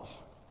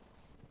 12.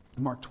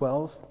 Mark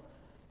 12,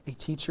 a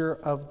teacher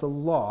of the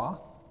law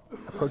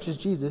approaches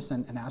Jesus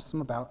and asks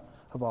him about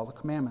of all the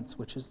commandments,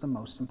 which is the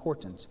most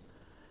important.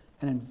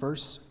 And in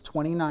verse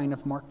 29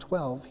 of Mark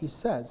 12, he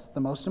says,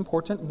 the most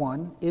important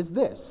one is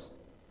this: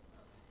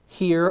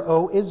 Hear,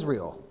 O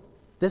Israel.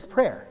 This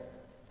prayer.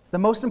 The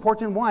most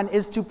important one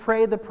is to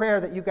pray the prayer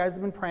that you guys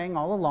have been praying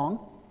all along.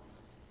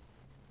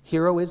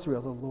 Hear, O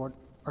Israel, the Lord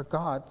our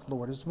God, the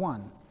Lord is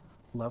one.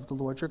 Love the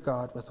Lord your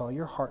God with all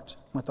your heart,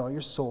 with all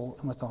your soul,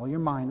 and with all your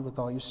mind, with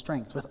all your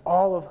strength. With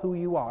all of who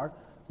you are,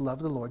 love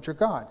the Lord your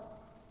God.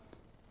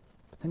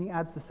 But then he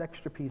adds this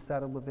extra piece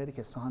out of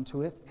Leviticus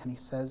onto it, and he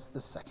says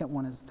the second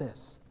one is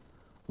this: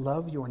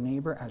 love your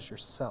neighbor as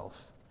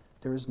yourself.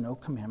 There is no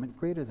commandment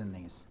greater than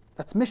these.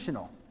 That's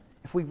missional.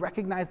 If we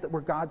recognize that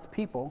we're God's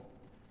people,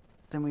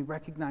 then we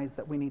recognize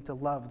that we need to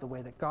love the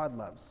way that God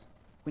loves.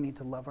 We need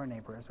to love our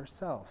neighbor as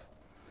ourselves.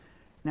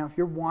 Now, if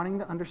you're wanting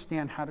to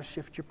understand how to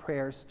shift your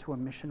prayers to a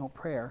missional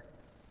prayer,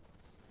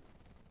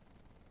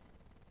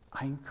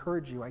 I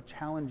encourage you, I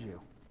challenge you,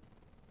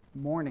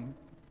 morning,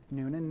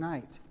 noon, and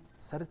night,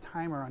 set a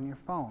timer on your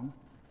phone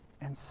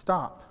and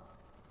stop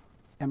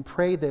and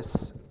pray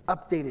this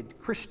updated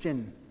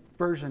Christian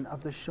version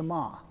of the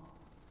Shema.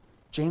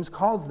 James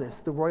calls this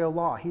the royal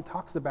law. He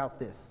talks about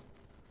this.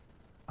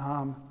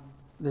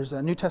 There's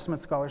a New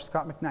Testament scholar,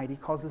 Scott McKnight, he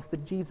calls this the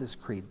Jesus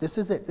Creed. This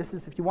is it. This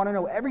is, if you want to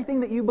know everything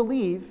that you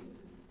believe,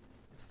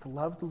 it's to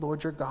love the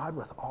Lord your God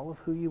with all of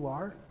who you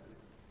are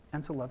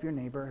and to love your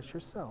neighbor as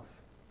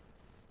yourself.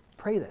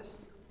 Pray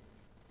this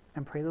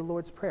and pray the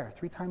Lord's Prayer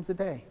 3 times a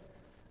day.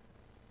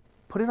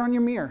 Put it on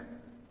your mirror.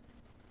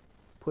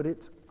 Put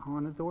it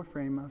on the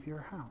doorframe of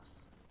your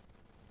house.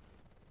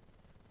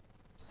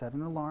 Set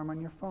an alarm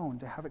on your phone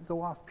to have it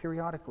go off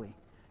periodically.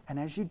 And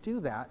as you do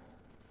that,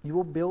 you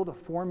will build a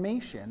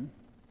formation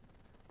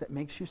that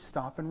makes you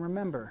stop and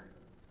remember,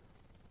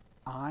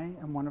 I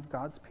am one of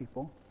God's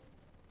people,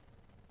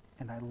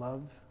 and I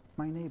love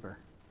my neighbor.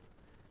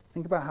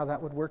 Think about how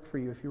that would work for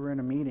you if you were in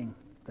a meeting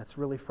that's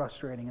really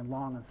frustrating and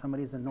long and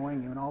somebody's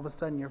annoying you, and all of a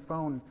sudden your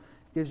phone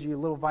gives you a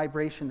little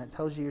vibration that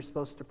tells you you're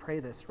supposed to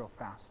pray this real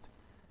fast.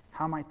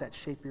 How might that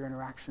shape your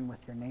interaction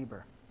with your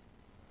neighbor?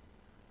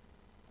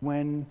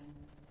 When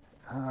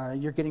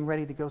you're getting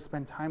ready to go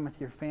spend time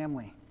with your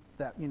family,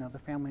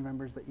 the family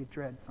members that you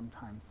dread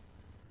sometimes.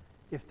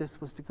 If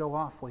this was to go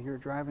off while you're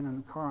driving in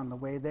the car on the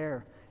way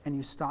there, and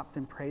you stopped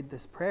and prayed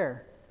this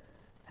prayer,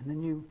 and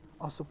then you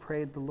also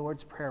prayed the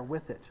Lord's Prayer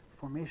with it,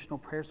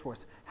 formational prayers for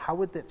us, how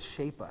would that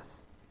shape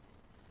us?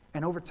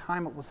 And over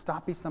time, it will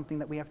stop being something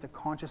that we have to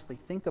consciously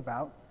think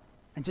about,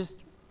 and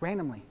just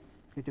randomly,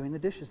 you're doing the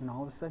dishes, and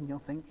all of a sudden you'll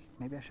think,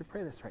 maybe I should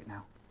pray this right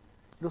now.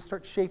 It'll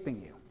start shaping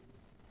you.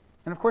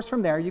 And of course,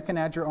 from there, you can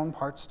add your own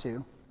parts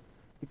too.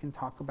 You can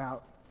talk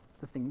about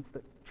the things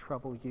that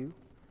trouble you.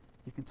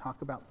 You can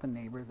talk about the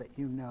neighbor that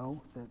you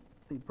know,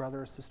 the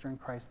brother or sister in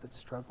Christ that's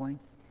struggling.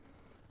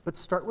 But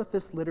start with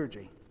this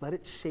liturgy. Let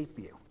it shape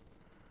you.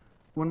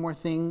 One more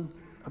thing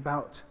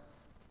about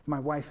my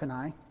wife and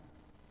I.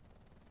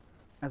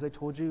 As I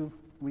told you,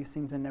 we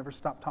seem to never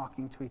stop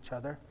talking to each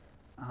other.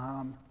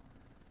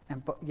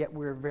 But yet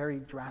we're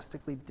very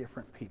drastically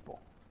different people.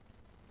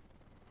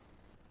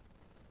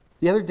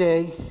 The other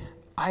day,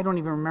 I don't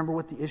even remember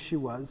what the issue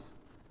was,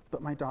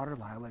 but my daughter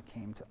Lila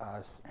came to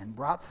us and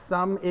brought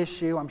some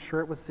issue. I'm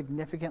sure it was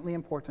significantly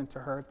important to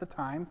her at the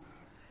time.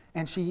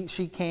 And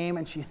she came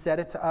and she said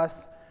it to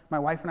us. My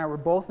wife and I were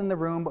both in the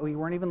room, but we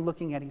weren't even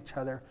looking at each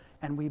other.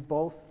 And we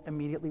both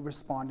immediately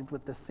responded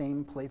with the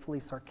same playfully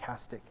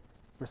sarcastic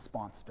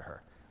response to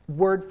her,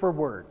 word for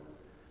word.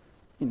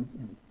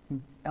 In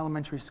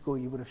elementary school,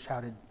 you would have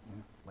shouted,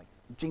 like,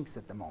 jinx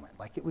at the moment.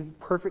 Like,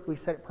 we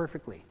said it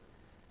perfectly.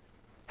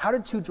 How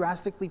did two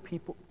drastically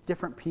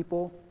different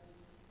people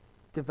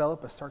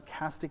develop a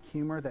sarcastic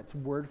humor that's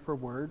word for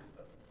word?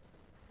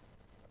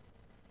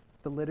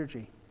 The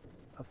liturgy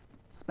of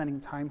spending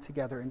time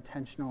together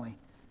intentionally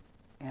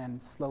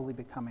and slowly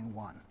becoming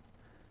one.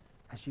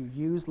 As you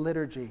use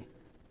liturgy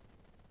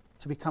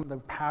to become the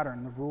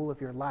pattern, the rule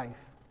of your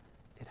life,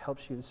 it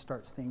helps you to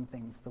start seeing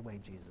things the way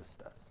Jesus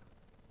does.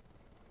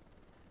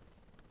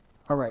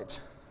 All right.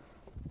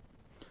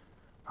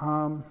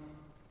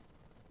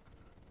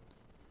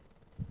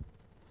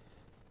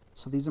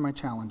 So these are my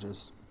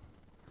challenges.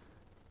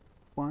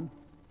 1,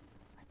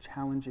 I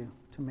challenge you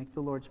to make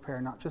the Lord's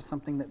Prayer not just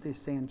something that they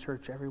say in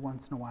church every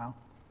once in a while,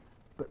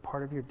 but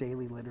part of your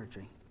daily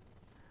liturgy.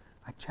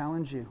 I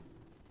challenge you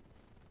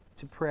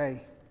to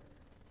pray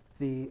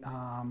the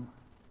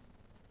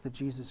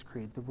Jesus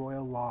Creed, the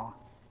Royal Law,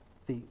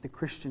 the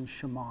Christian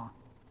Shema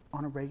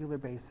on a regular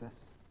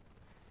basis.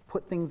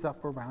 Put things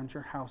up around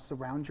your house,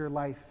 around your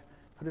life.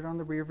 Put it on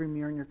the rearview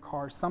mirror in your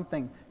car,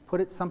 something.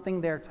 Put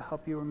something there to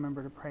help you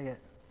remember to pray it.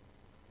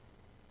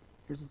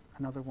 Here's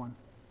another one.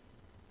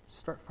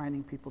 Start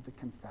finding people to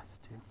confess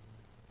to.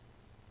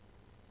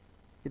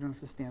 You don't have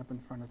to stand up in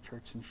front of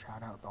church and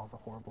shout out all the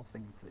horrible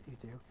things that you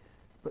do,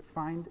 but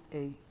find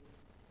a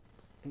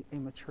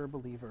mature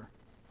believer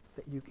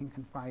that you can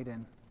confide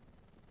in,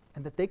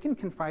 and that they can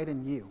confide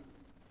in you,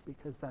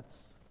 because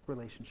that's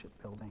relationship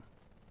building.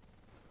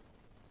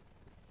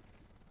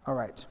 All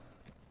right.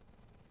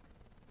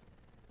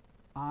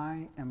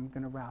 I am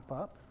going to wrap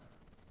up.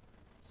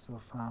 So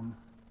if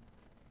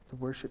the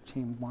worship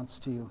team wants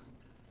to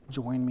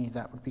join me,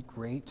 that would be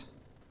great.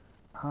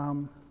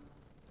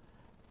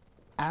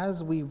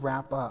 As we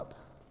wrap up,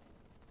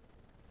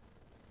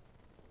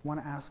 I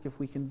want to ask if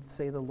we can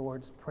say the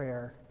Lord's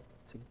Prayer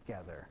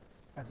together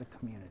as a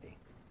community.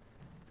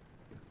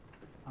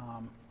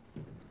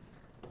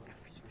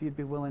 If you'd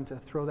be willing to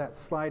throw that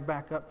slide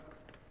back up.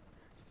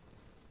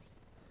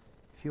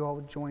 If you all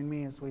would join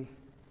me as we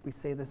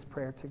say this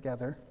prayer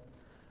together.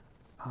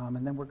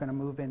 And then we're going to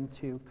move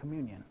into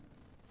communion.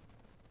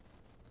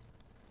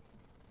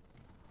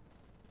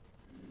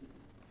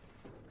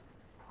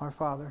 Our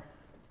Father,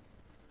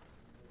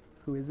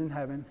 who is in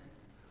heaven,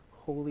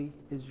 holy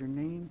is your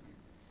name.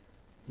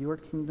 Your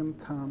kingdom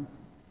come,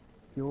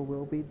 your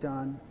will be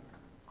done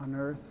on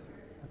earth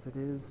as it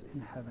is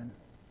in heaven.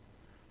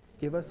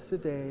 Give us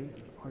today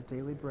our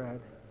daily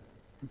bread,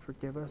 and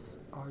forgive us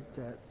our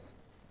debts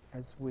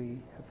as we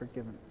have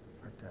forgiven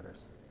our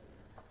debtors.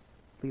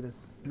 Lead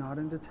us not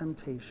into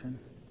temptation,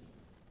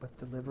 but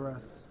deliver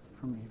us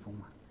from evil.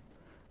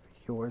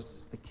 For yours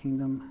is the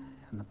kingdom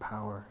and the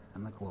power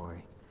and the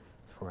glory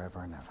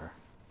forever and ever.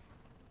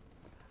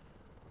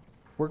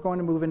 We're going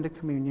to move into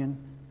communion.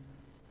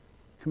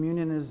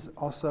 Communion is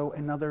also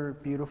another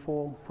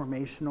beautiful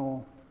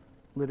formational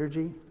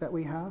liturgy that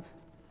we have.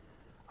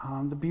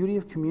 The beauty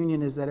of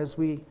communion is that as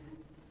we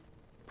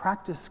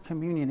practice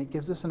communion, it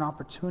gives us an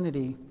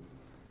opportunity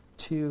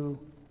to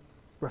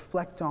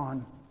reflect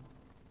on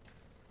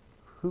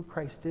who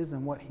Christ is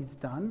and what he's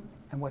done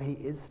and what he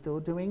is still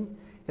doing.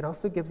 It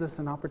also gives us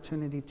an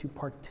opportunity to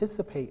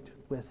participate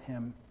with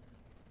him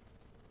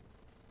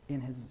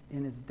in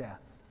his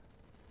death.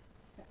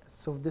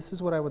 So this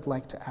is what I would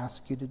like to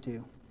ask you to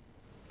do.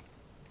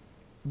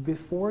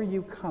 Before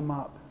you come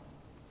up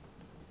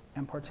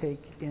and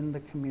partake in the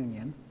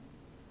communion,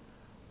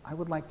 I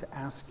would like to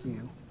ask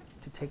you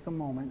to take a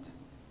moment.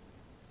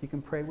 You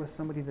can pray with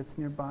somebody that's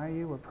nearby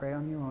you or pray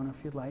on your own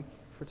if you'd like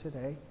for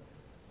today.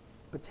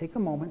 But take a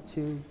moment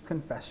to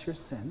confess your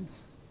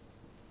sins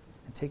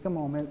and take a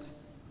moment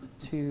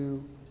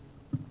to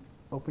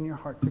open your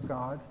heart to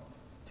God,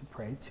 to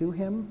pray to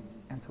him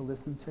and to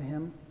listen to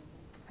him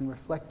and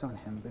reflect on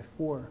him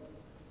before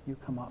you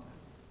come up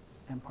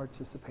and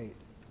participate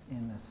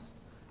in this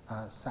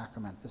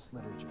sacrament, this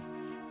liturgy.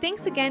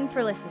 Thanks again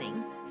for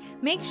listening.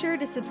 Make sure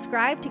to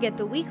subscribe to get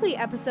the weekly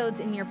episodes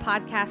in your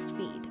podcast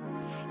feed.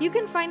 You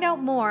can find out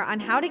more on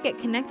how to get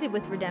connected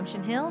with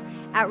Redemption Hill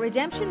at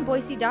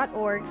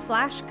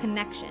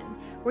redemptionboise.org/connection,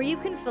 where you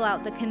can fill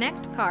out the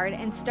Connect card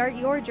and start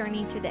your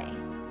journey today.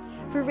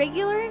 For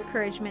regular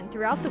encouragement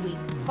throughout the week,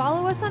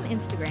 follow us on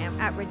Instagram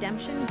at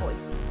Redemption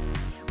Boise.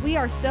 We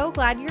are so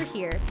glad you're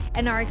here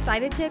and are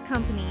excited to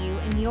accompany you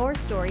in your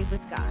story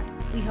with God.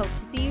 We hope to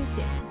see you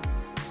soon.